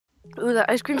Ooh, the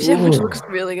ice cream sandwich looks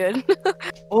really good.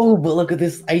 Oh, but look at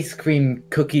this ice cream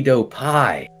cookie dough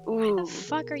pie. Why the Ooh,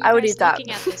 fuck are you I would guys eat that.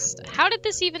 looking at this? How did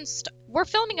this even start? We're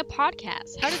filming a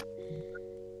podcast. How did?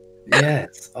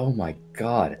 Yes. Oh my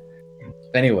god.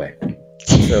 Anyway,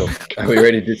 so are we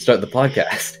ready to start the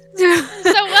podcast?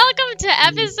 So welcome to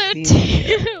episode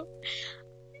 2.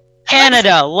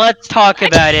 Canada, let's talk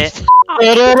about it.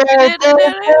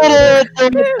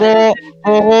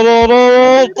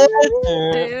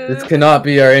 This cannot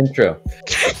be our intro.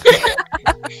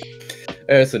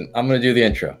 Listen, I'm gonna do the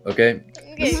intro, okay?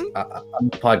 Okay. I'm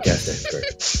a podcast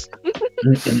expert.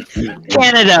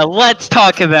 Canada, let's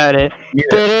talk about it.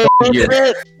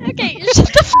 Okay,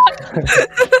 shut the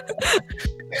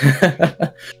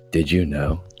fuck. Did you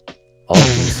know? All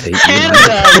these hate Canada,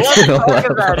 let's you. talk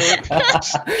about it.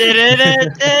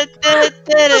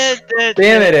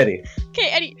 Damn it, Eddie. Okay,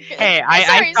 Eddie. Hey,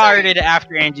 I started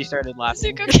after Angie started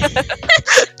laughing. Zuko,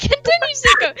 continue,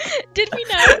 Zuko. Did we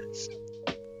know?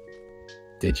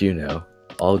 Did you know?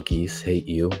 All geese hate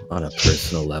you on a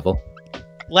personal level.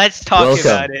 Let's talk Welcome.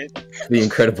 about it. The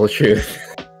incredible truth.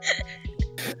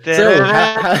 So,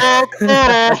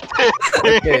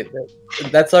 okay,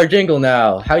 that's our jingle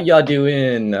now. How y'all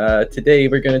doing? Today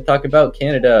we're gonna talk about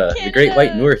Canada, the Great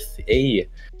White North. Hey.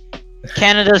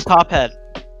 Canada's top hat.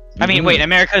 I mean, wait,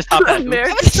 America's top hat.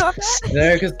 America's top hat?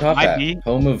 America's top Might hat, be.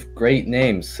 home of great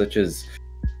names such as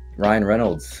Ryan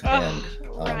Reynolds and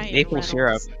Ryan maple Reynolds.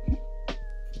 syrup.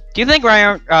 Do you think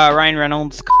Ryan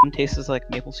Reynolds' cum tastes like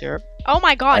maple syrup? Oh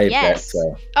my god, I bet yes.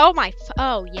 so. Oh my.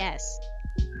 Oh yes.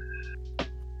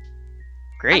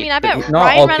 Great. I mean, I But bet not all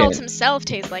Ryan Reynolds Can- himself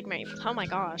tastes like me. Oh my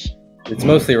gosh. It's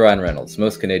mostly Ryan Reynolds.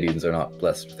 Most Canadians are not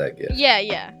blessed with that gift. Yeah,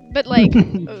 yeah. But like,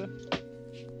 ugh.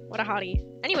 What a hottie.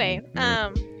 Anyway,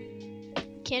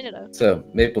 Canada. So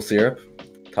maple syrup,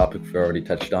 topic we've already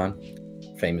touched on.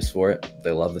 Famous for it. They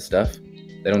love the stuff.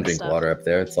 They don't drink Stuff. water up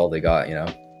there. It's all they got, you know.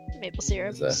 Maple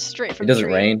syrup. It's, Straight It from doesn't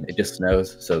tree. rain. It just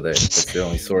snows. So that's the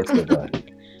only source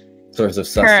of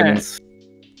sustenance.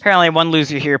 Apparently, one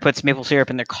loser here puts maple syrup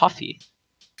in their coffee.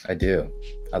 I do.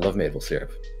 I love maple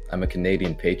syrup. I'm a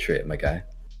Canadian patriot, my guy.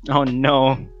 Oh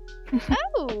no.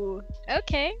 Oh,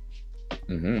 okay.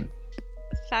 Mm-hmm.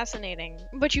 Fascinating.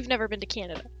 But you've never been to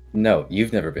Canada. No,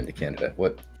 you've never been to Canada.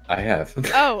 What? I have.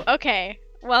 Oh, okay.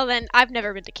 Well then, I've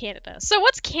never been to Canada. So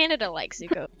what's Canada like,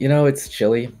 Zuko? You know, it's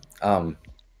chilly.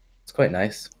 It's quite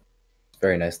nice. It's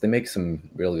very nice. They make some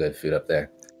really good food up there.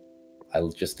 I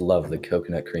just love the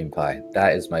coconut cream pie.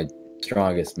 That is my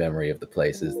strongest memory of the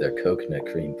place, is their coconut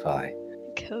cream pie.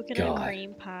 Coconut God.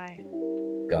 cream pie.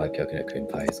 God, coconut cream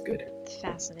pie is good.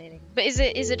 Fascinating. But is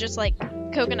it just like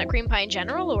coconut cream pie in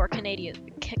general, or Canadian?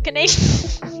 Canadian.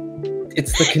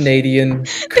 It's the Canadian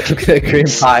coconut cream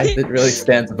pie that really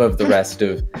stands above the rest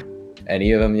of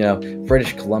any of them. You know,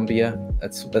 British Columbia.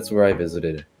 That's where I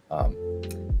visited.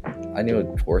 I knew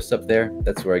a horse up there.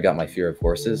 That's where I got my fear of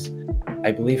horses.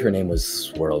 I believe her name was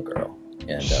Swirl Girl,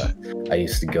 and I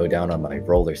used to go down on my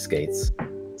roller skates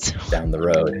down the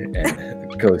road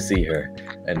and go see her.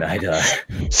 And I'd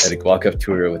walk up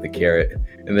to her with a carrot,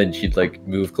 and then she'd like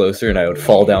move closer, and I would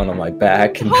fall down on my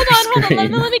back and Hold on.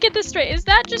 scream. Let me get this straight. Is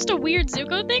that just a weird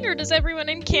Zuko thing, or does everyone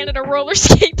in Canada roller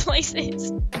skate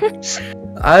places?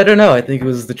 I don't know. I think it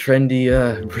was the trendy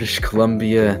British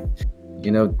Columbia,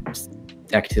 you know,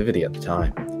 activity at the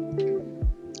time.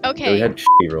 Okay. They had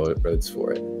shitty roads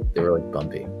for it. They were like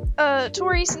bumpy.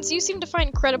 Tori, since you seem to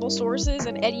find credible sources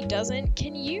and Eddie doesn't,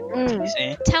 can you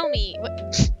See? tell me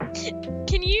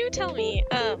can you tell me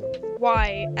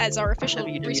why, as our official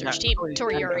You do research that. team, Tori's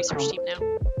Tori, you're our done research that. team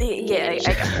now. Yeah, I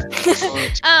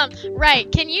got it.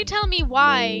 Right, can you tell me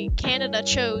why Canada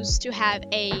chose to have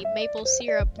a maple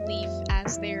syrup leaf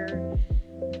as their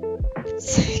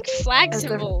flag As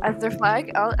symbol? their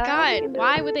flag? God,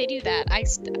 why would they do that?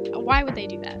 Why would they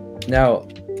do that? Now,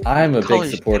 I'm a big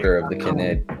Colors supporter of the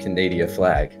Canadian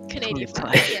flag. Canadian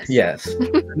Flag. flag, yes. Yes.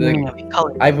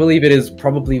 I believe it is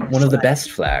probably one of the best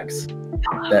flags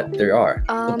that there are.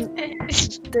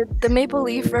 The maple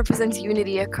leaf represents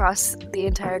unity across the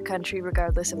entire country,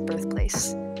 regardless of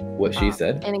birthplace. What she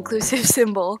said. An inclusive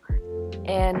symbol,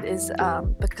 and is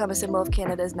become a symbol of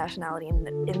Canada's nationality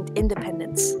and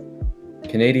independence.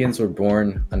 Canadians were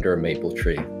born under a maple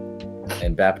tree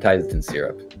and baptized in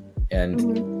syrup. And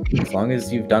Mhm. as long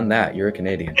as you've done that, you're a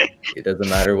Canadian. It doesn't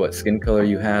matter what skin color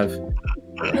you have or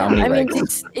how many I mean,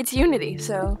 legs. it's unity,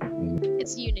 so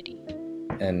It's unity.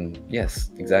 And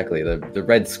yes, exactly. The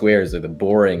red squares are the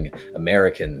boring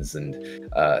Americans and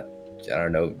I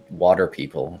don't know, water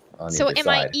people on So either am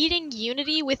I side. eating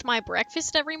unity with my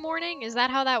breakfast every morning? Is that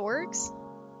how that works?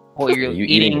 Well, Are you're you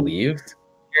eating eating. leaves?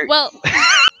 Well,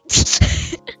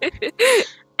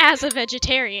 As a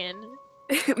vegetarian.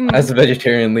 As a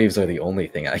vegetarian, leaves are the only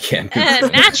thing I can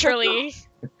consume. Naturally.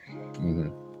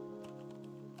 Mhm.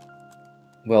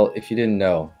 Well, if you didn't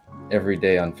know, every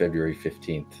day on February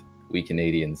 15th, we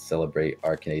Canadians celebrate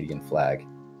our Canadian flag.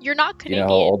 You're not Do you know Canadian.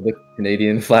 how old the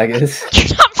Canadian flag is?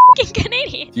 You're not fucking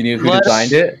Canadian. Do you know who Let-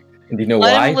 designed it? And do you know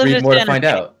let why? him live Read his more to find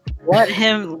fantasy. out. Let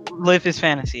him live his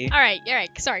fantasy. Alright,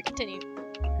 sorry, continue.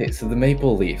 Okay, so the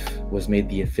maple leaf was made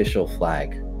the official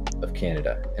flag of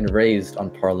Canada and raised on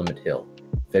Parliament Hill,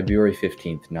 February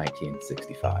 15th,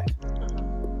 1965.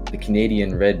 The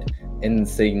Canadian red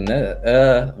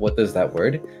insignia, what is that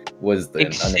word? Was the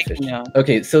unofficial. Insignia.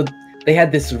 Okay, so they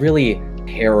had this really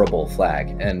terrible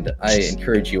flag, and I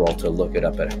encourage you all to look it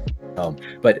up at home.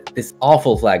 But this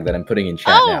awful flag that I'm putting in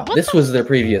chat Oh, now, what this the- was their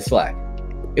previous flag.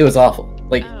 It was awful.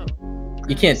 Like, Oh.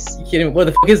 you can't gross. even, what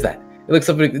the fuck is that? It looks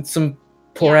like it's some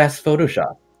poor ass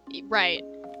Photoshop. Right.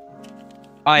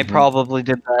 I Mhm. probably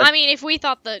did that. I mean, if we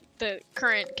thought the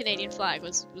current Canadian flag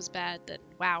was bad, then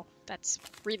wow, that's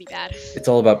really bad. It's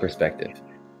all about perspective.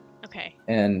 Okay.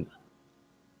 And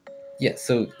yeah,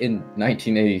 so in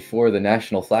 1984, the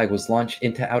national flag was launched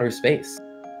into outer space.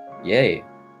 Yay.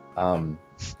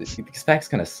 These facts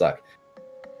kind of suck.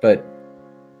 But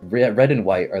red and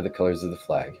white are the colors of the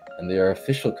flag, and they are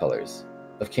official colors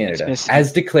of Canada, missing.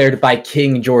 as declared by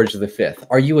King George V.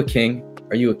 Are you a king?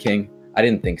 Are you a king? I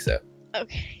didn't think so.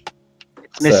 Okay.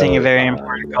 It's missing a So, very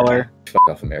important yeah, color. Fuck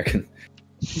off, American.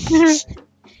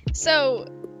 So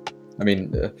I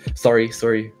mean, sorry.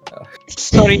 Sorry.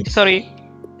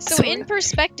 so in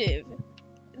perspective,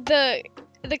 the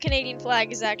Canadian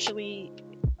flag is actually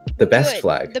The best good.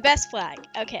 flag. The best flag.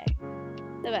 Okay.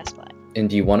 The best flag. And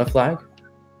do you want a flag?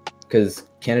 Because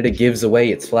Canada gives away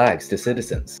its flags to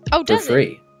citizens Oh, for does it?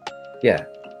 free. Yeah.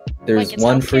 There's Like it's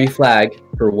one free healthcare? flag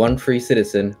for one free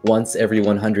citizen once every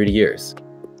 100 years.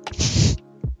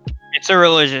 It's a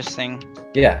religious thing.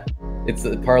 Yeah. It's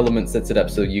the Parliament sets it up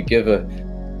so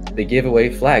they give away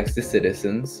flags to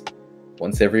citizens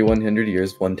once every 100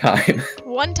 years one time.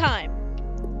 One time.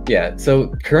 Yeah. So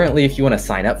currently if you want to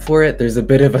sign up for it, there's a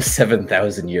bit of a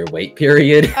 7,000-year wait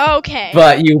period. Okay.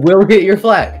 But you will get your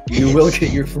flag. You will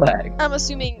get your flag. I'm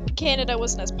assuming Canada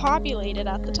wasn't as populated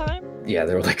at the time. Yeah,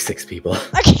 there were like 6 people.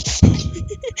 Okay.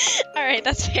 Alright,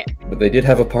 that's fair. But they did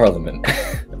have a parliament.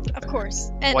 Of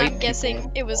course. And White I'm people.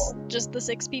 guessing it was just the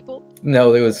 6 people.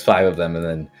 No, there was 5 of them, and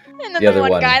then And then The the other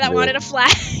one one, guy that the- wanted a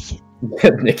flag.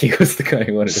 Nikki was the guy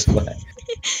who wanted to fly.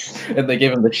 And they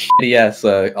gave him the shitty ass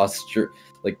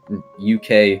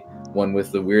UK one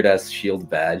with the weird ass shield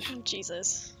badge.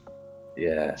 Jesus.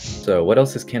 Yeah. So what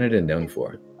else is Canada known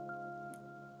for?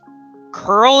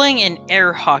 Curling and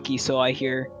air hockey, so I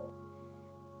hear.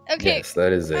 Okay. Yes,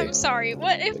 that is a I'm sorry.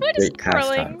 What is great pastime.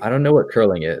 curling? I don't know what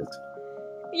curling is.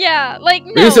 Yeah, like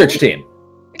no. Research team.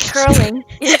 Curling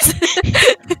is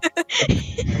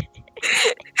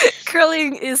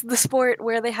curling is the sport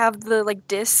where they have the like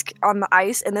disc on the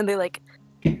ice and then they like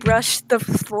brush the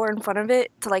floor in front of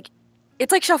it to like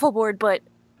it's like shuffleboard but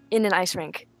in an ice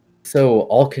rink. So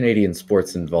all Canadian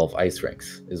sports involve ice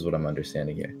rinks, is what I'm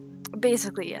understanding here.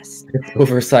 Basically, yes. It's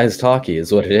oversized hockey,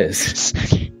 is what it is.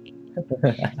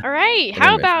 All right.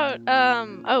 How Anyway. about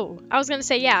oh, I was going to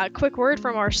say yeah, a quick word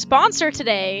from our sponsor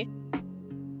today.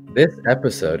 This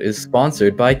episode is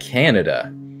sponsored by Canada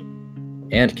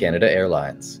and Canada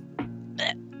Airlines.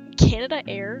 Canada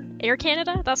Air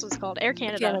Canada? That's what it's called. Air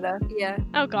Canada. Canada. Yeah.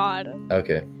 Oh god.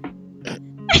 Okay.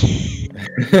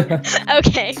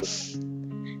 Okay.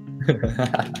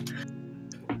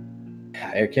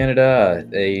 Air Canada,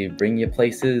 they bring you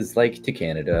places like to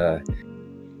Canada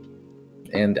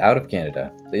and out of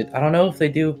Canada. I don't know if they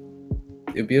do.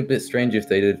 It'd be a bit strange if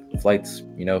they did flights,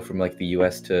 from like the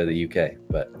US to the UK,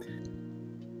 but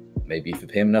maybe if you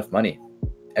pay them enough money.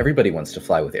 Everybody wants to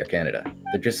fly with Air Canada.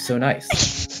 They're just so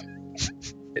nice.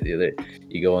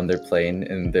 You go on their plane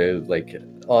and they're like,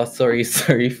 oh, sorry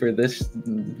for this,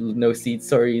 no seats,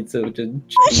 sorry, it's a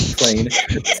cheap plane,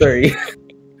 sorry.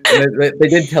 And they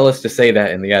did tell us to say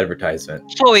that in the advertisement.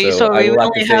 Sorry, So I we will have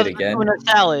only to say have it again. tuna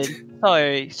salad.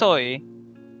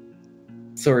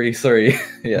 Sorry. Sorry,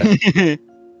 yeah.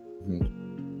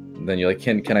 And then you're like,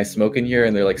 can I smoke in here?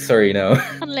 And they're like, sorry, no.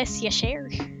 Unless you share.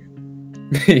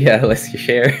 Yeah, unless you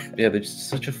share. Yeah, they're just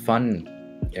such a fun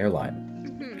airline.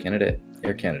 Mhm.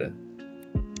 Air Canada.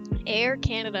 Air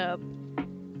Canada.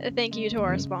 Thank you to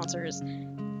our sponsors.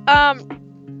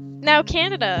 Now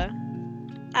Canada,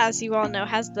 as you all know,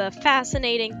 has the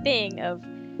fascinating thing of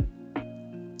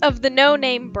the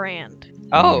no-name brand.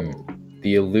 Oh,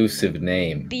 The elusive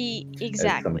name, The as some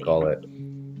exactly. call it.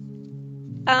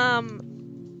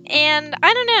 And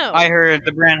I don't know. I heard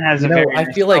the brand has a No, very I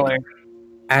nice feel like color.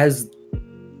 as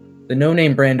the No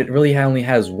Name brand, it really only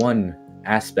has one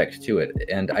aspect to it,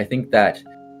 and I think that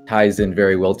ties in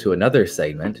very well to another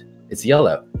segment. It's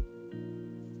yellow.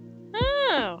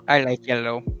 Oh. I like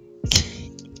yellow.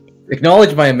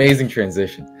 Acknowledge my amazing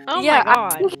transition. Oh yeah, my I'm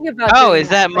god. thinking about Oh, doing is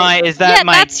that but- my is that Yeah,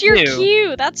 my that's your cue?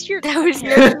 cue. That's your That was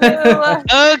your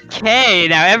cue. Okay,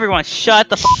 now everyone shut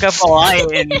the fuck up while I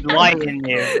enlighten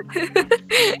you.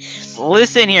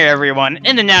 Listen here, everyone.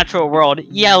 In the natural world,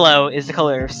 yellow is the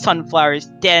color of sunflowers,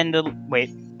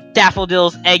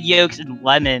 daffodils, egg yolks, and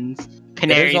lemons. It is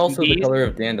Canaries also and the bees. color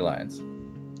of dandelions.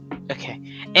 Okay.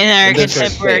 In our And those are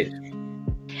contemporary, shade.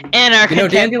 in our You know, contemporary,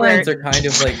 dandelions are kind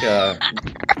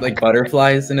of like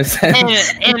butterflies in a sense.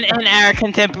 in our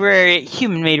contemporary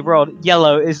human-made world,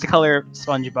 yellow is the color of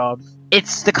SpongeBob.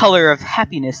 It's the color of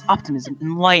happiness, optimism,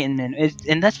 enlightenment,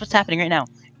 and that's what's happening right now.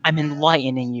 I'm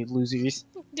enlightening you, losers.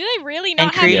 Do they really And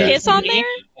not have creativity. kiss on there?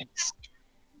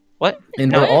 What?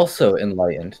 And No. we're also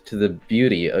enlightened to the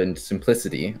beauty and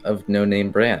simplicity of No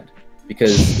Name brand.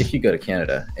 Because if you go to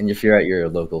Canada and if you're at your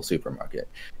local supermarket,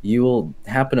 you will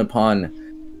happen upon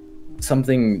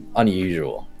something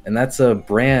unusual. And that's a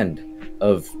brand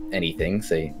of anything,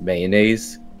 say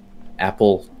mayonnaise,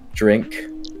 apple drink,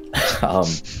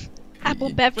 Apple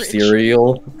beverage.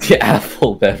 cereal,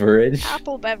 apple beverage.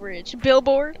 Apple beverage.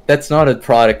 Billboard. That's not a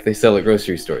product they sell at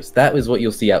grocery stores. That is what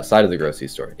you'll see outside of the grocery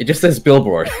store. It just says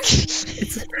billboard.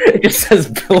 It just says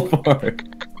billboard.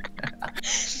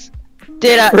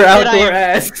 Did For outdoor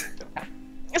ads.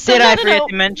 So, Did no, I no, forget no.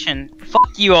 to mention?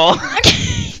 Fuck you all.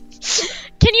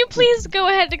 Can you please go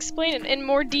ahead and explain it in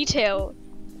more detail,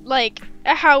 like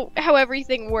how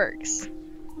everything works?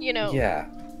 You know. Yeah.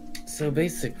 So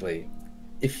basically,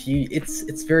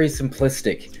 it's very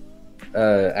simplistic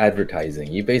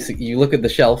advertising. You look at the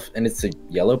shelf and it's a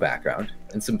yellow background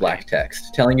and some black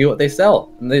text telling you what they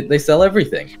sell. And they sell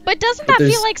everything. But doesn't But that feel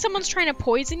there's- like someone's trying to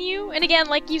poison you? And again,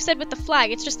 like you said with the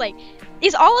flag, it's just like,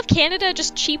 is all of Canada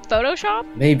just cheap Photoshop?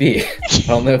 Maybe. I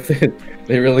don't know if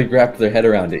they really wrapped their head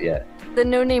around it yet. The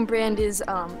No Name brand is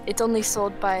it's only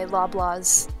sold by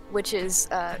Loblaws, which is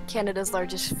Canada's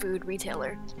largest food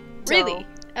retailer. So, Really?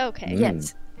 Okay. Mm.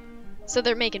 Yes. So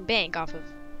they're making bank off of.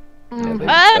 Yeah, Mhm. they And got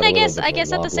a I little guess bit I of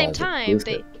guess at the same Loblaws time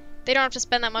exclusive. they don't have to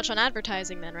spend that much on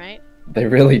advertising then, right? They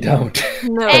really don't.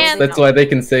 No. And- That's why they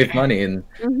can save money and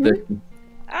Mhm.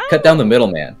 cut down the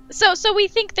middleman. So we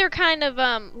think they're kind of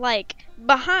like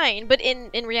behind, but in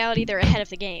reality they're ahead of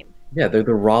the game. Yeah, they're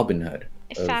the Robin Hood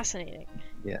Of- Fascinating.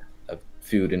 of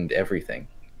food and everything.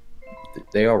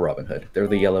 They are Robin Hood. They're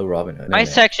the yellow Robin Hood. My aren't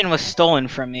they? section was stolen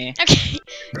from me. Okay.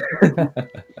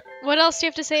 What else do you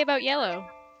have to say about yellow?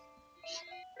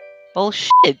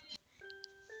 Bullshit.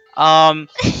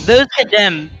 Those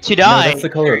condemned to No, die. that's the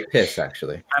color of piss,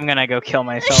 actually. I'm gonna go kill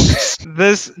myself.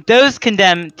 Those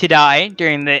condemned to die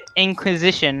during the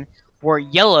Inquisition wore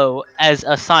yellow as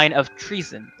a sign of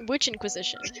treason. Which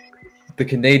Inquisition? The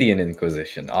Canadian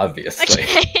Inquisition, obviously.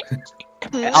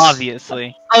 Okay.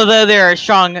 Obviously. Although there are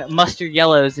strong mustard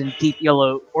yellows and deep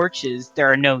yellow orchids, there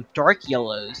are no dark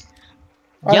yellows.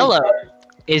 Oh. Yellow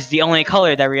is the only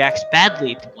color that reacts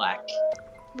badly to black.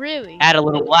 Really? Add a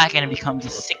little black and it becomes a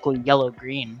sickly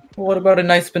yellow-green. Well, what about a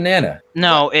nice banana?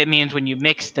 No, it means when you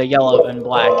mix the yellow and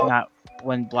black, not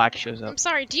when black shows up. I'm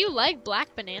sorry, do you like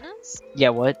black bananas? Yeah,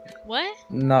 what? What?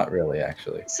 Not really,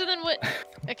 actually. So then what?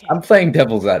 Okay. I'm playing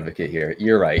devil's advocate here.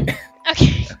 You're right.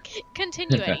 Okay.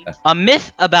 Continuing. A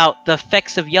myth about the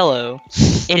effects of yellow.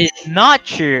 It is not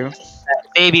true that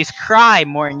babies cry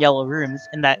more in yellow rooms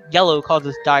and that yellow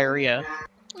causes diarrhea.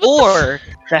 Or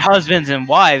that husbands and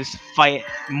wives fight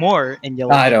more in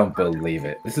yellow. I don't believe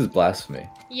it. This is blasphemy.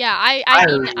 Yeah, I I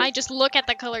mean, don't- I just look at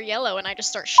the color yellow and I just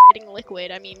start shitting liquid.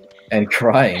 I mean, And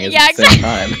crying at Yeah, the same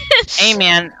time. Hey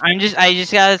man, I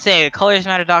just gotta say,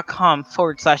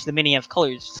 colorsmatter.com/the meaning of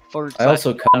colors / I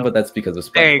also come, but that's because of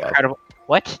SpongeBob. very credible.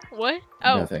 What? What?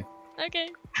 Oh, Nothing. okay.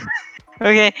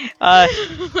 Okay,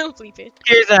 We'll bleep it.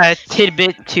 here's a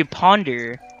tidbit to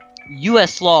ponder.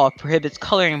 U.S. law prohibits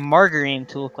coloring margarine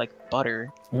to look like butter.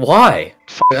 Why?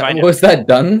 Fuck, I know. Was that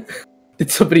done?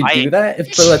 Did somebody do that?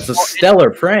 If so, that's a stellar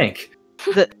prank.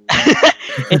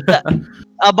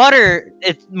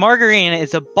 It's margarine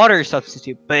is a butter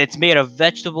substitute, but it's made of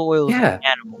vegetable oils Yeah. and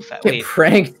animal fat. Get Wait,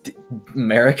 pranked,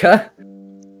 America.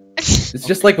 It's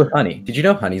just like with honey. Did you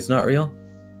know honey's not real?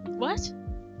 What?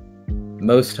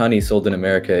 Most honey sold in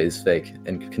America is fake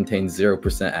and contains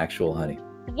 0% actual honey.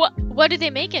 What do they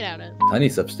make it out of? Honey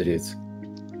substitutes.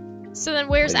 So then,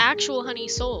 where's Like- actual honey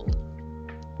sold?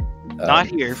 Not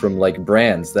here. From like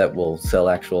brands that will sell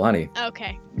actual honey.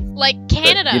 Okay, like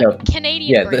Canada, you know,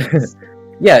 Canadian yeah, brands.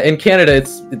 Yeah, in Canada,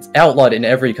 it's outlawed in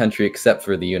every country except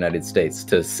for the United States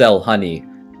to sell honey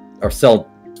or sell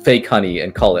fake honey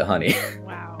and call it honey.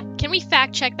 Wow. Can we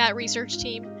fact check that research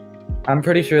team? I'm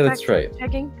pretty sure that's right.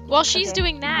 Checking. While she's Okay,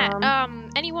 doing that,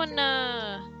 anyone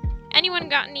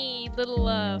got any little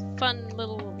fun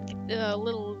little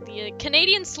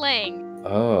Canadian slang?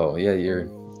 Oh, yeah, you're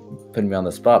putting me on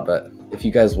the spot, but if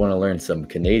you guys want to learn some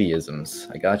Canadianisms,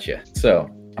 I got you. So,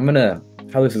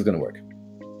 how this is gonna work.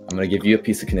 I'm gonna give you a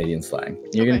piece of Canadian slang.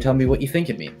 You're gonna Okay. tell me what you think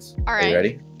it means. All Are right. you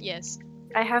ready? Yes.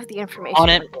 I have the information On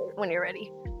it. when you're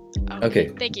ready. Okay,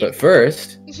 Thank you, but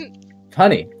first,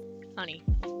 honey honey.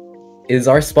 is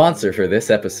our sponsor for this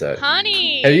episode.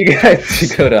 Honey. Have you guys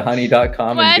should go to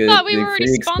honey.com Well, I and thought get we were the already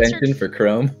free sponsored. extension for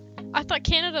Chrome? I thought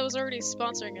Canada was already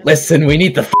sponsoring us. Listen, we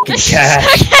need the fucking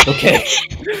cash. Okay.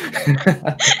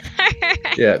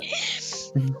 Yeah.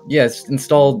 Yes,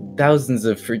 install thousands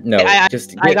of free. No, I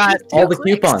just I get got all the 2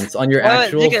 clicks. coupons on your Oh,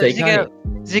 actual fake honey.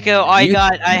 Zico, I You-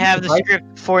 have the I-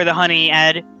 script for the honey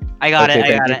ad. I got Okay, it. I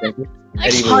thank got you, it. thank you.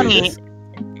 Eddie, will read Honey. this.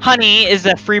 Honey is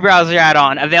a free browser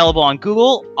add-on available on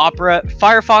Google, Opera,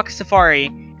 Firefox, Safari.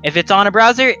 If it's on a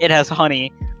browser, it has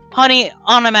Honey. Honey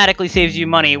automatically saves you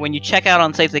money when you check out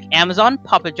on sites like Amazon,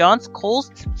 Papa John's,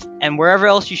 Kohl's, and wherever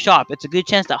else you shop. It's a good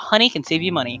chance that Honey can save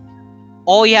you money.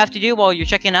 All you have to do while you're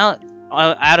checking out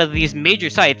of these major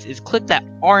sites is click that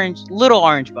little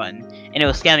orange button, and it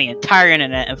will scan the entire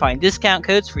internet and find discount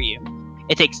codes for you.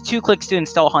 It takes 2 clicks to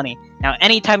install Honey. Now,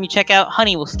 anytime you check out,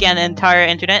 Honey will scan the entire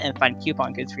internet and find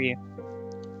coupon codes for you.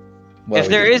 Well, If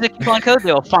there is a coupon code,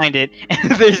 they'll find it. And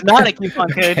if there's not a coupon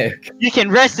code, okay. you can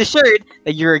rest assured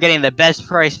that you're getting the best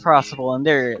price possible, and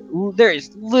there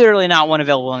is literally not one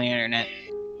available on the internet.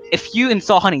 If you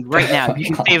install Honey right now,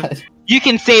 you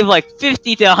can save like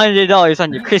 $50 to $100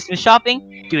 on your Christmas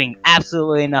shopping, doing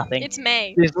absolutely nothing. It's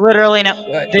May. There's literally no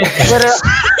What?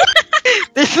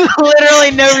 there's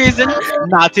literally no reason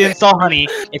not to install Honey.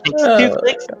 It takes 2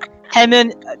 clicks. 10 I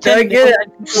get it.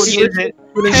 people use it.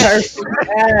 An entire fucking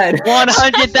ad.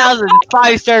 100,000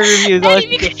 5-star reviews. Unless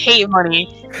you hate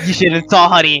Honey, you should install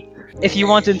Honey. If you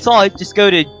want to install it, just go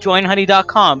to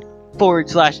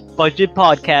joinhoney.com/budget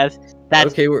podcast.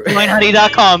 That's Okay, we're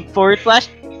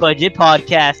joinhoney.com/budget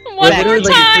podcast. One we're more literally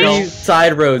like time. 3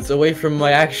 side roads away from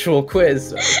my actual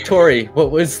quiz. Tori,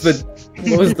 what's fake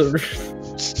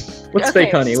Okay,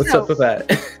 honey? What's so- up with that?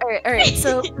 All right.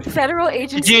 So, federal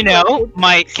agency. Did you know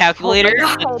my calculator Oh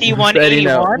my God.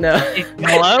 T181 No. is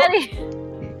hello?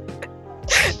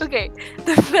 Okay,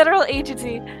 the federal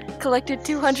agency collected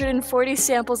 240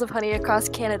 samples of honey across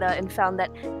Canada and found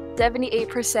that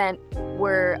 78%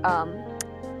 were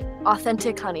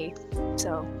authentic honey.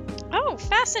 So Oh,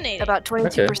 fascinating. about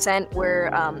 22% were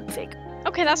fake.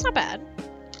 Okay, that's not bad.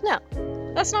 No.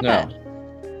 That's not No. bad.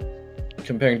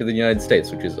 Comparing to the United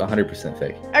States, which is 100%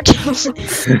 fake. Okay.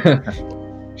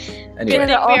 Anyway,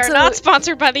 Canada we are also not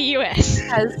sponsored by the US.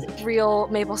 has real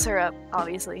maple syrup,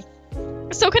 obviously.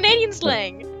 So Canadian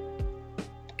slang.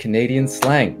 Canadian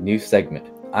slang, new segment.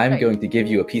 I'm Right. going to give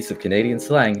you a piece of Canadian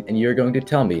slang, and you're going to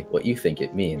tell me what you think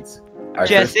it means. Our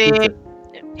first Jesse. piece of-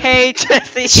 Hey,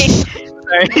 Jesse.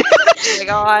 Sorry. Oh my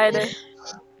god.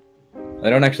 I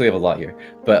don't actually have a lot here,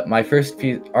 but our first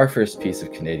piece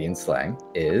of Canadian slang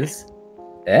is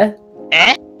Eh?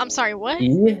 I'm sorry, what?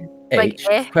 E Like, H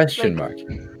eh? question Like, mark.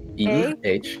 E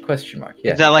H question mark.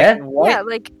 Yeah. Is that like Eh? what? Yeah,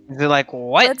 like Is it like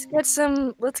what? let's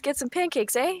get some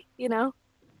pancakes, eh? You know?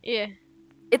 Yeah.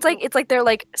 It's like they're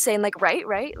like saying like right?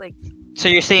 Like So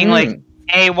you're saying like Mm.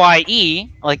 AYE,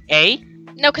 like A?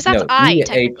 No, because that's No, I, E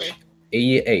technically. H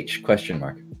E H question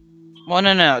mark. Well,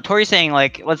 no. Tori's saying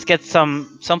like let's get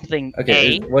something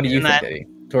Okay, A. what do you and think, that- Eddie?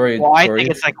 Tori, Well, I Tori think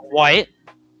it's like what?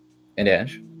 and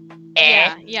Ash.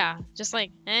 Yeah. Just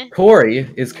like, eh? Tori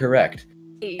is correct.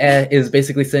 Is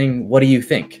basically saying, "What do you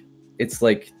think?" It's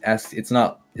like it's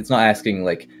not asking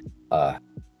like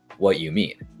what you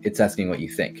mean. It's asking what you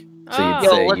think. So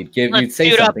Oh. you'd say let's you'd say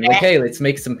suit up, something like, "Hey, let's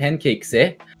make some pancakes,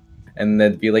 eh?" And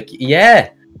then be like, "Yeah,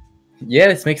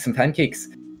 let's make some pancakes."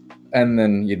 And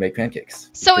then you'd make pancakes.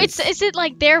 So Because is it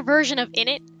like their version of in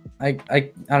it? I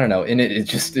don't know. And it's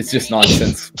just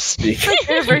nonsense speak. It's like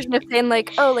their version of saying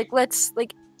like, oh, like let's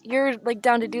like you're like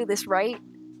down to do this, right?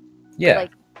 Yeah.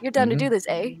 Like you're down Mhm. to do this,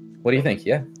 eh? What do you think?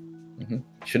 Yeah.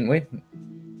 Shouldn't we?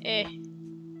 Eh.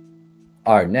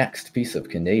 Our next piece of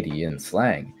Canadian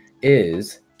slang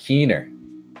is keener.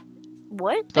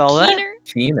 What? Spell that? Keener?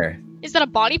 Keener. Is that a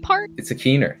body part? It's a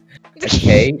keener. A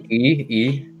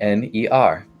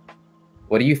Keener.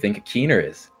 What do you think a keener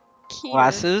is? Keener.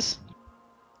 Glasses?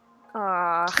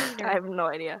 I Keener. have no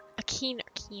idea. A keener.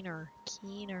 Keemer.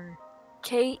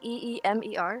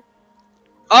 They're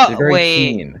Oh very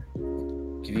wait. keen.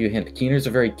 give you a hint. Keeners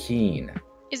are very keen.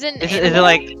 Is it an Is it animal?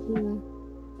 like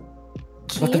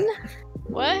What the- Keen?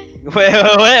 What?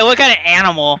 what kind of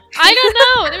animal? I don't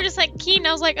know. They were just like keen.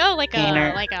 I was like, oh,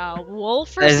 Keener. like a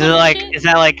wolf or Is it something. like is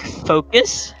that like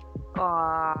focus?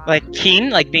 Aw. Like keen?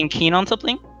 Like being keen on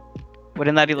something?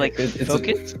 Wouldn't that be like It's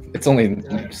focus? it's only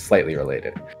slightly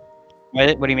related.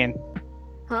 What do you mean?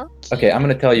 Okay, I'm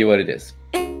gonna tell you what it is.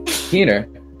 Keener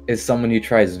is someone who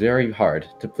tries very hard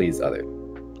to please others.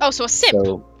 Oh, so a simp.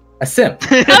 So a simp.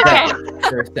 Okay.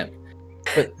 You're a simp.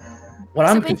 But what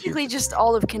So I'm basically confused. just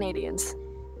all of Canadians.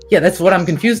 Yeah, that's what I'm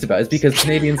confused about. Is because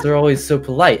Canadians are always so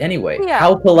polite. Anyway, Yeah.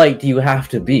 how polite do you have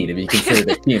to be considered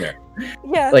a keener?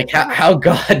 Yeah. Like how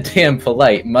goddamn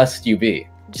polite must you be?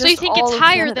 So you just think all it's of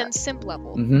higher Canada. than simp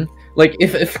level? Hmm Like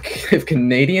if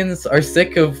Canadians are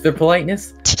sick of their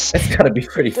politeness, that's gotta be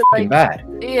pretty But, fucking like- bad.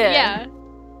 Yeah. Yeah.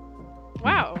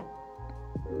 Wow.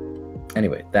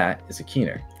 Anyway, that is a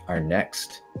keener. Our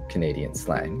next Canadian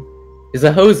slang is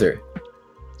a hoser.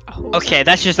 Oh, Okay,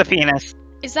 that's just a penis.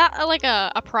 Is that like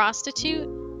a prostitute?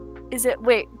 Is it?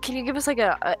 Wait, can you give us like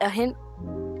a hint?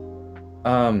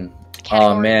 Oh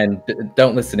Category? man,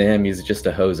 don't listen to him. He's just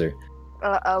a hoser. A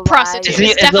lie. Prostitute. Is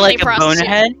It's it definitely like a prostitute.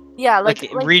 bonehead? Yeah, Like,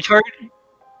 like retard?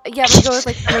 yeah, we go with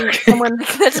like someone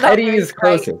that's not Eddie very is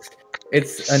bright. closest.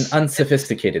 It's an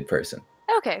unsophisticated person.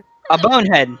 Okay. A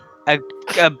bonehead. A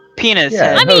penis Yeah.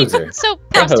 head. I mean, hoser. so A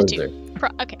prostitute.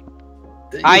 hoser. Okay.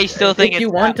 I still think if you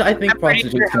it's want to, I think I'm pretty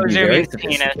prostitutes sure can be hoser very means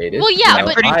penis. sophisticated. Well, yeah, You know,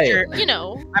 but- pretty I- sure- You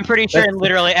know. I'm pretty sure That's- in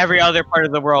literally every other part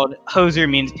of the world, hoser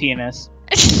means penis.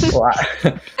 well,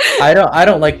 I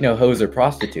don't like no hoser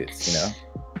prostitutes. You know,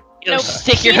 You No,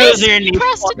 stick your penis hoser in you.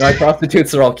 prostitute. my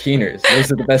prostitutes are all keeners.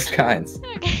 Those are the best kinds.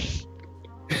 Okay.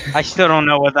 I still don't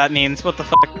know what that means. What the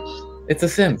fuck? It's a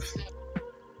simp.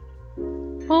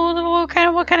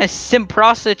 Well, what kind of simp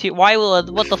prostitute? Why will it?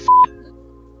 What the f?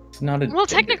 It's not a. Well,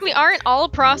 gender. technically, aren't all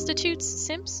prostitutes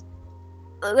simps?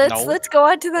 Let's go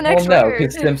on to the next Well, no, word.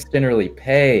 because simps generally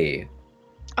pay.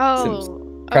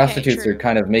 Oh. Prostitutes okay, are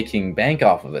kind of making bank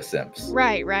off of the simps.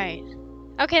 Right, right.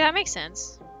 Okay, that makes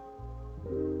sense.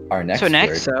 Our next So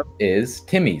next word up, is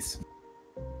Timmies.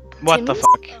 what the Timmy's?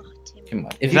 fuck? Oh, Tim. Come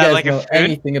on. If Is you that guys like a know food?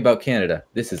 anything about Canada,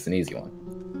 this is an easy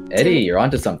one. Eddie, Timmy. you're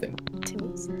onto something.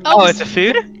 Timmy's. Oh, it's a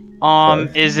food.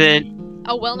 Is it?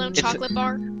 a well-known it's- chocolate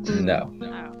bar. No.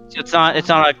 Oh. It's not. It's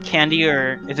not a candy,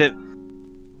 or is it?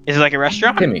 Is it like a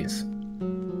restaurant? Timmies.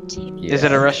 Timmy. Yeah. Is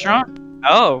it a restaurant?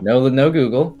 Oh, No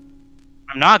Google.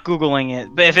 I'm not googling it.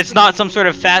 But if it's not some sort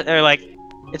of fat or like,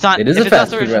 it's not. It is if a it's not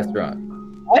fast sort food of- restaurant.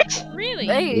 What? Really?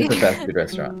 It Hey. is a fast food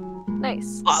restaurant.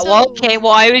 Nice. Well, okay.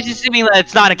 Well, I was assuming that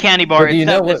it's not a candy bar. But do you It's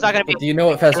know not, what? it's not gonna be. but do you know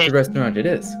what fast food restaurant it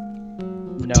is?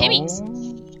 No. Timmy's.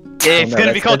 It's No,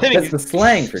 gonna be that's- called that's Timmy's. the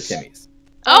slang for Timmy's.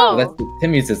 Oh. That's the,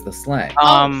 Timmy's is the slang.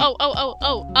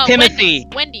 Oh. Timothy.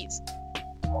 Wendy's.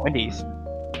 Wendy's.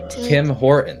 Tim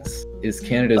Hortons is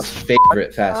Canada's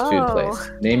favorite fast food Oh.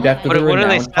 place, named after What- the what do they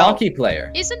renowned sell? hockey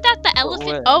player. Isn't that the elephant?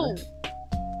 what- Oh.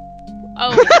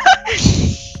 Oh.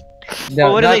 No,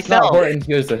 Well, what do they it's not sell? Hortons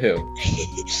Here's the Who.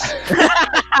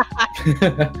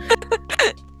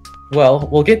 Well,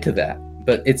 we'll get to that,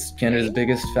 but it's Canada's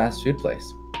biggest fast food place.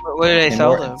 What do they Tim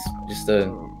sell though? Hortons. Just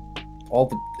all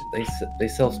the they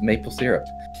sell maple syrup.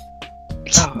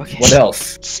 Oh, okay. What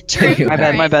else? True. My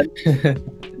bad. My bad.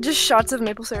 Just shots of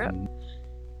maple syrup.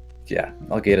 Yeah,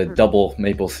 I'll get a double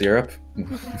maple syrup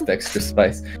with extra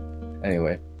spice.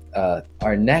 Anyway,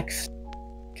 our next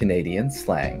Canadian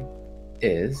slang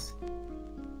is.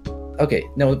 Okay,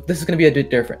 no, this is gonna be a bit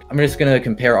different. I'm just gonna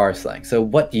compare our slang. So,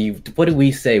 what do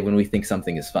we say when we think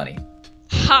something is funny?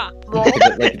 Ha.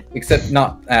 Like, except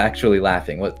not actually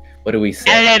laughing. What do we say?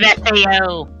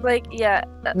 LMFAO. Like yeah.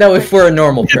 No, if we're a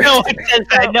normal person, No one says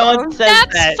that. No one says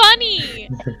That's that. funny.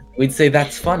 we'd say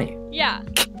that's funny. Yeah.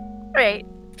 Right.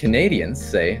 Canadians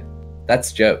say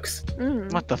that's jokes.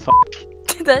 Mm. What the fuck?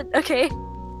 That okay.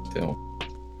 So,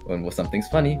 when something's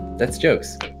funny, that's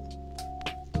jokes.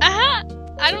 Aha.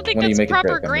 I don't think When you that's make a proper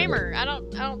joke, I'm grammar. I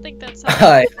don't think that's how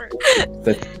Hi. it works.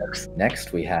 The jokes.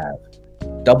 Next, we have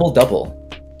double double.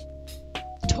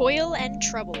 Toil and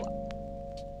trouble.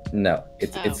 No,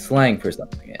 it's Oh. slang for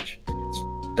something, Itch. It's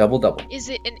double double. Is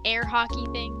it an air hockey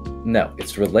thing? No,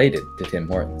 it's related to Tim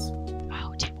Hortons.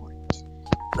 Oh, Tim Hortons.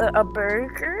 A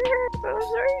burger.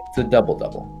 Oh, sorry. It's a double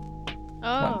double.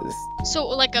 Oh. So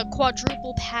like a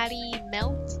quadruple patty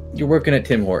melt? You're working at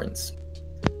Tim Hortons.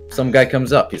 Some guy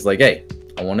comes up. He's like, "Hey,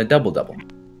 I want a double double."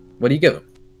 What do you give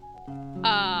him?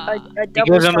 Uh, A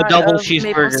double gives him a shot double of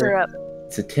maple cheeseburger. syrup.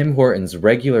 It's a Tim Hortons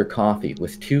regular coffee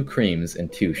with 2 creams and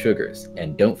 2 sugars.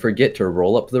 And don't forget to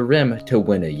roll up the rim to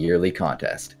win a yearly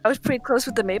contest. I was pretty close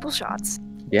with the maple shots.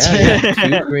 Yeah,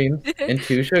 2 creams and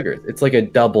 2 sugars. It's like a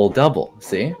double.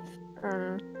 See?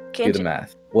 Do Can't the you?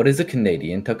 math. What is a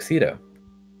Canadian tuxedo?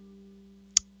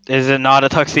 Is it not a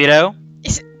tuxedo?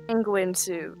 Penguin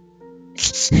suit.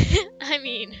 I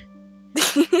mean,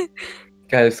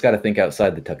 Guys, got to think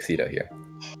outside the tuxedo here.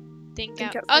 think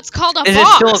Think out. of- Oh, it's called a Is fox.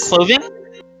 it still a clothing?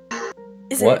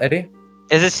 Is What, it? Eddie?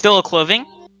 Is it still a clothing?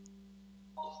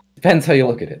 Depends how you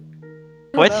look at it.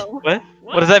 What? No.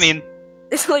 What does that mean?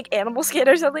 Is it like animal skin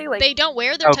or something? Like, They don't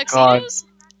wear their Oh, God. tuxedos?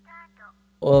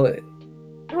 Well,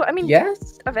 well, I mean,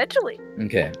 yes. eventually.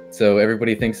 Okay, so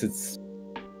everybody thinks it's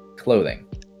clothing.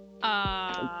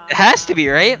 It has to be,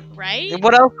 right? Right?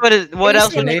 What else would it? What Are you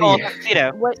else would saying you call a Canadian?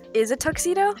 tuxedo? What is a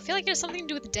tuxedo? I feel like there's something to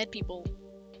do with dead people.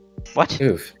 What?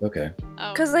 Oof. Okay.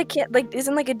 Oh. Because they can't, like,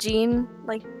 isn't like a jean,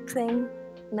 like, thing?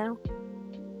 No?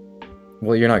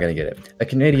 Well, you're not gonna get it. A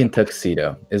Canadian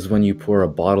tuxedo is when you pour a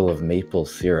bottle of maple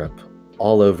syrup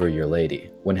all over your lady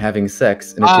when having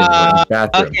sex in a Tim Hortons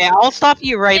bathroom. Okay, I'll stop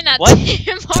you right. In a What?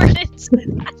 Tim Hortons.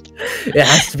 It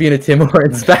has to be in a Tim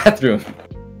Hortons bathroom.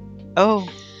 Oh,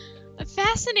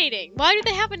 Fascinating. Why do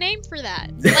they have a name for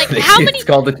that? Like, how many? It's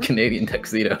called a Canadian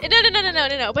tuxedo.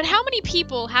 No. But how many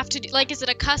people have to do? Like, is it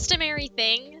a customary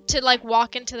thing to like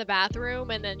walk into the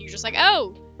bathroom and then you're just like,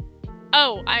 oh,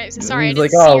 I sorry, I He's didn't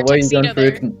like, see oh, your what are you tuxedo going for?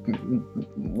 there.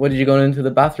 What did you go into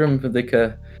the bathroom for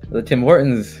the Tim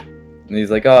Hortons? And he's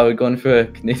like, oh, we're going for a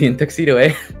Canadian tuxedo,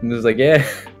 eh? And he's like, yeah.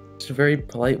 It's a very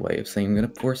polite way of saying I'm gonna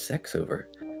pour sex over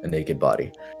a naked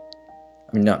body.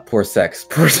 I mean, not pour sex,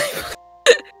 pour sex.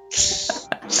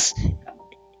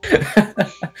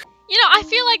 You know, I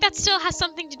feel like that still has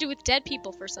something to do with dead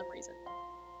people for some reason.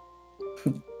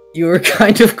 You were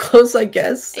kind of close, I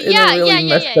guess, in Yeah, a really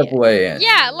yeah, messed up way. And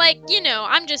Yeah, like, you know,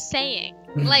 I'm just saying.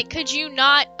 Like, could you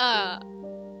not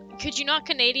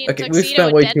Canadian okay, we tuxedo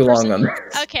spent a way dead too person? long on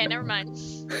this. Okay, never mind.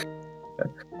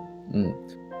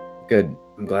 Good.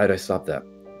 I'm glad I stopped that.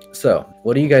 So,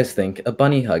 what do you guys think a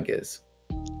bunny hug is?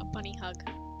 A bunny hug.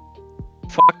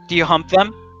 fuck! Do you hump them?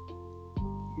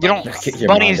 You don't. Get your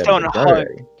Bunnies mind out don't of the hug.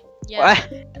 gutter.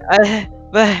 Yeah.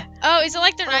 What? Oh, is it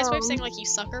like their nice way of saying Um, like you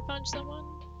sucker punch someone?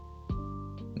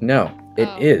 No, it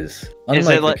Oh. is.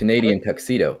 Unlike it the like- Canadian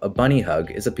tuxedo, a bunny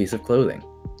hug is a piece of clothing.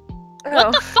 Oh.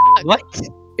 What the fuck? What?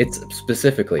 It's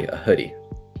specifically a hoodie.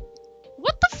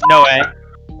 What the fuck? No way.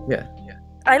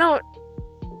 I don't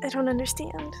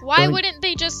understand. Why Well, wouldn't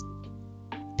they just?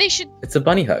 They should. It's a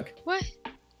bunny hug. What?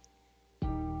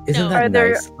 Isn't No. that Are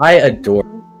there- nice? I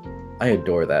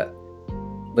adore that.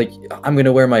 Like, I'm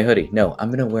gonna wear my hoodie. No, I'm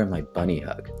gonna wear my bunny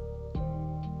hug.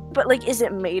 But like, is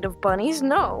it made of bunnies?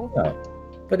 No.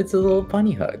 But it's a little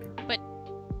bunny hug.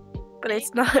 But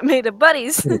it's not made of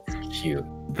bunnies. It's cute.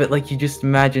 But like, you just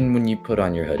imagine when you put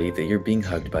on your hoodie that you're being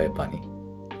hugged by a bunny.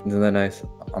 Isn't that nice?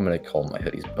 I'm gonna call my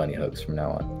hoodies bunny hugs from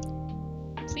now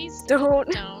on. Please Don't.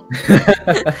 don't.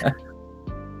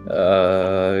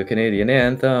 Canadian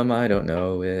anthem. I don't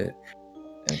know it.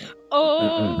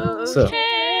 Oh, So,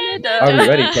 Canada. Are we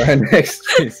ready for our next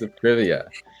piece of trivia?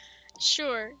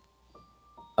 Sure.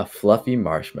 A fluffy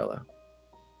marshmallow.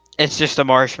 It's just a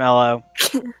marshmallow.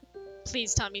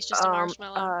 Please tell me it's just a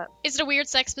marshmallow. Is it a weird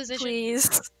sex position?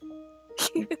 Please.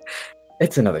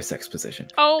 It's another sex position.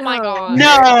 Oh my Oh. god.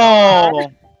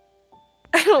 No.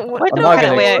 I don't want. What I'm the not fuck?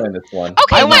 gonna Wait, explain this one.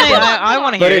 Okay, I wait, want hold on, I hold want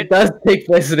on. to But hear it it. does take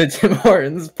place at a Tim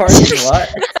Hortons parking lot.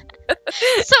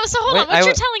 So hold on. Wait, What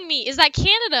you're telling me is that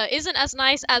Canada isn't as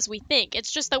nice as we think.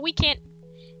 It's just that we can't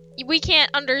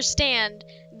understand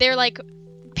their like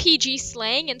PG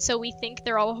slang, and so we think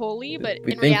they're all holy. But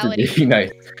We in think reality, to be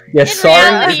nice. Yeah, in sorry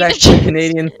reality, is they're actually just-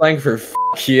 Canadian slang for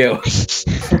f you.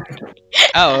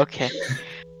 Oh, okay.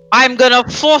 I'm gonna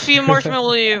fluffy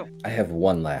marshmallow you. I have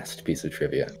one last piece of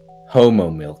trivia. Homo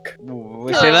milk. Say that I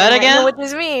don't know again. what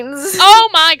this means. oh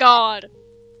my god,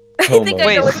 I Homo think milk.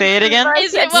 I know Wait, what say it again? I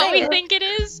is it can't what say we it. think it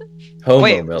is? Homo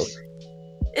Wait. milk.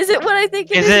 Is it what I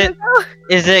think it Is is? it-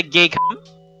 Is it gay?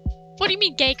 What do you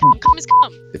mean gay? Cum is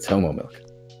cum. It's homo milk.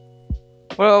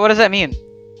 What does that mean?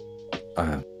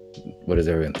 What does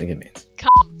everyone think it means?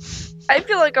 Cum. I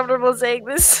feel uncomfortable saying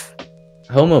this.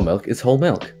 Homo milk is whole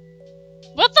milk.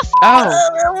 What the f?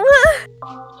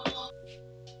 Oh,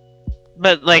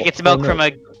 but like it's milk from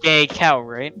a gay cow,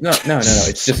 right? No.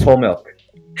 It's just whole milk.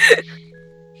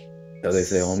 So they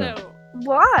say whole milk. So,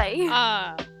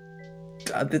 Why?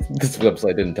 This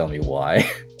website didn't tell me why.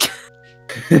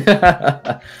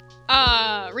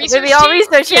 research Maybe I'll team?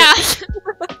 research it.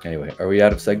 Yeah. Anyway, are we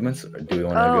out of segments, or do we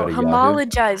want to Oh, go to Yahoo?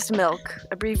 homologized milk,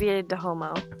 abbreviated to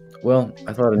homo. Well,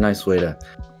 I thought a nice way to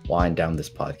wind down this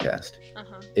podcast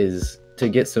Uh-huh. is to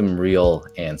get some real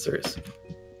answers.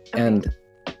 And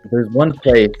There's one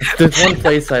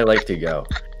place I like to go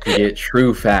to get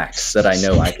true facts that I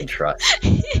know I can trust,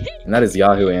 and that is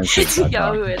YahooAnswers.com.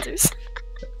 Yahoo Answers.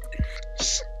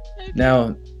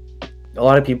 Now, a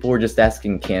lot of people were just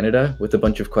asking Canada with a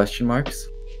bunch of question marks,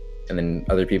 and then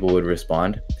other people would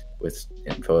respond with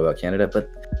info about Canada, but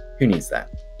who needs that?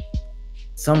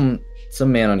 Some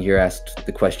man on here asked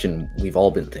the question we've all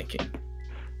been thinking.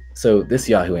 So this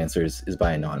Yahoo Answers is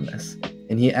by Anonymous,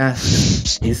 and he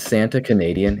asks, is Santa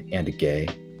Canadian and gay?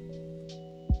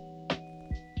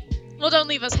 Well, don't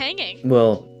leave us hanging.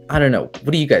 Well, I don't know.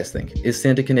 What do you guys think? Is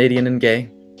Santa Canadian and gay?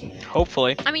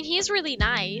 Hopefully. I mean, he's really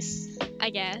nice, I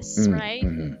guess, right?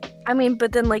 Mhm. I mean,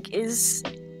 but then like, is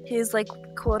his like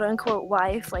quote unquote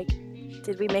wife like?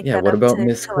 Did we make Yeah, that what up about to,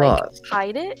 Miss to Claus? like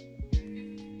hide it?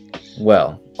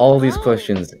 Well, all these Oh.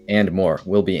 questions and more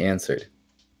will be answered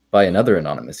by another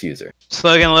anonymous user.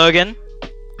 Slogan Logan.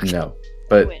 No, I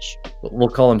but wish. we'll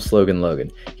call him Slogan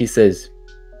Logan. He says,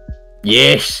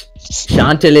 yes,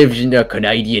 Santa lives in the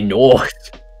Canadian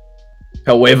North.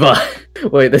 However,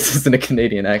 wait, this isn't a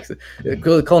Canadian accent.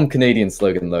 Call him Canadian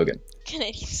Slogan Logan.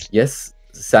 Canadians. Yes,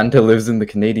 Santa lives in the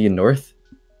Canadian North.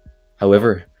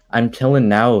 However, I'm telling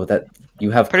now that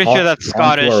you have Pretty sure that's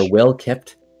Scottish. Our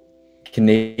well-kept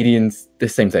Canadians, the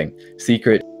same thing.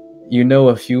 Secret. You know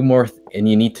a few more, and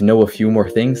you need to know a few more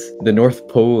things. The North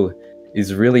Pole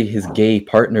is really his gay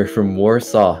partner from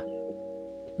Warsaw.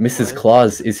 Mrs.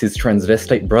 Claus is his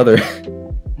transvestite brother.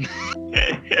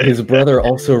 His brother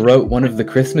also wrote one of the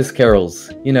Christmas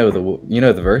carols. You know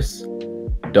the verse.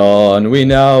 Don we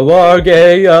now our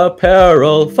gay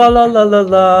apparel, fa la la la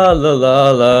la la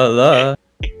la la la.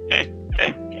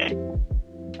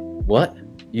 What?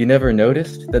 You never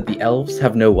noticed that the elves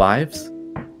have no wives?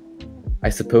 I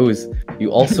suppose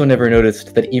you also never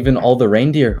noticed that even all the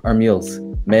reindeer are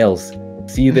males.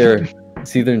 See their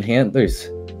antlers.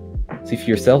 See for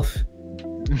yourself.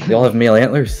 They all have male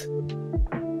antlers.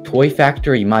 Toy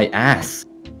Factory, my ass.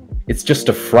 It's just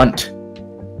a front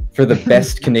for the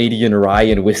best Canadian rye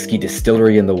and whiskey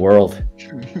distillery in the world.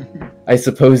 I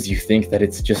suppose you think that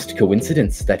it's just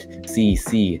coincidence that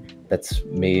CEC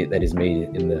that is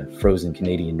made in the frozen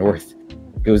Canadian North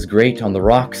goes great on the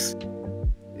rocks.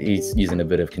 He's using a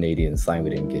bit of Canadian slang we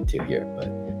didn't get to here, but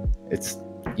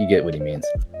you get what he means.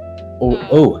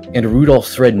 Oh, and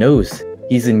Rudolph's red nose.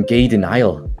 He's in gay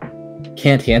denial.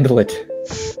 Can't handle it.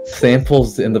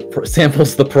 Samples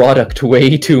the product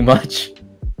way too much.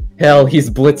 Hell, he's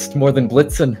blitzed more than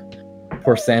Blitzen.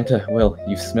 Poor Santa. Well,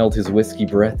 you've smelled his whiskey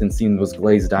breath and seen those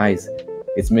glazed eyes.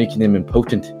 It's making him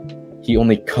impotent. He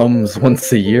only comes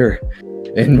once a year,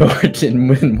 in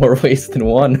more ways than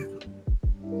one.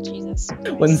 Jesus.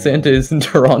 When Santa is in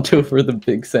Toronto for the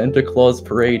big Santa Claus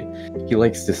parade, he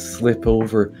likes to slip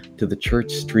over to the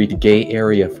Church Street gay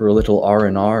area for a little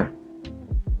R&R.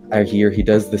 I hear he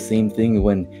does the same thing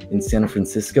when in San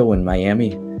Francisco and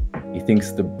Miami. He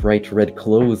thinks the bright red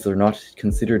clothes are not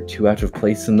considered too out of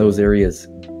place in those areas,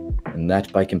 and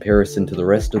that by comparison to the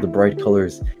rest of the bright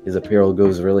colors, his apparel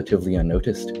goes relatively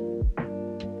unnoticed.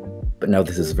 But now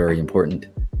this is very important.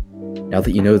 Now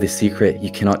that you know this secret,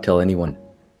 you cannot tell anyone.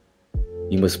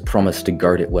 You must promise to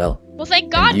guard it well. Well,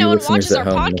 thank God And no you one watches listeners our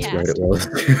at home must guard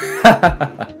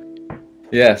podcast. it well.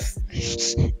 Yes,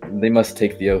 they must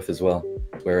take the oath as well.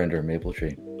 Swear under a maple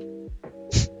tree.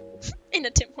 In a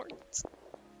Tim Hortons.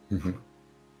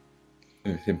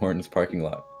 Tim Hortons parking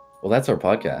lot. Well, that's our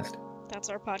podcast. That's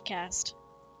our podcast.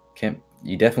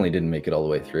 You definitely didn't make it all the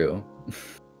way through.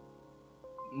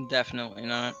 Definitely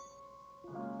not.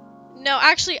 No,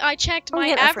 actually, I checked. Oh, My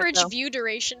yeah, effort, average though. view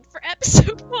duration for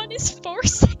episode 1 is 4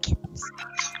 seconds.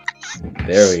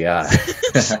 There we are.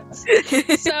 So,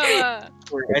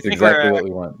 That's exactly what we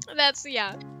want. that's,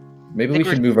 yeah. Maybe I we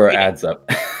think should we're move our tweeting. ads up.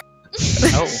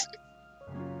 Oh.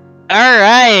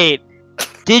 Alright!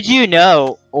 Did you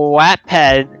know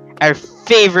Wattpad, our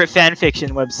favorite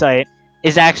fanfiction website,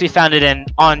 is actually founded in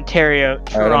Ontario,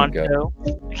 Alright, I'm Toronto?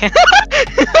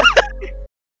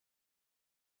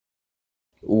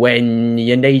 When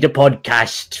you need a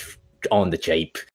podcast on the cheap,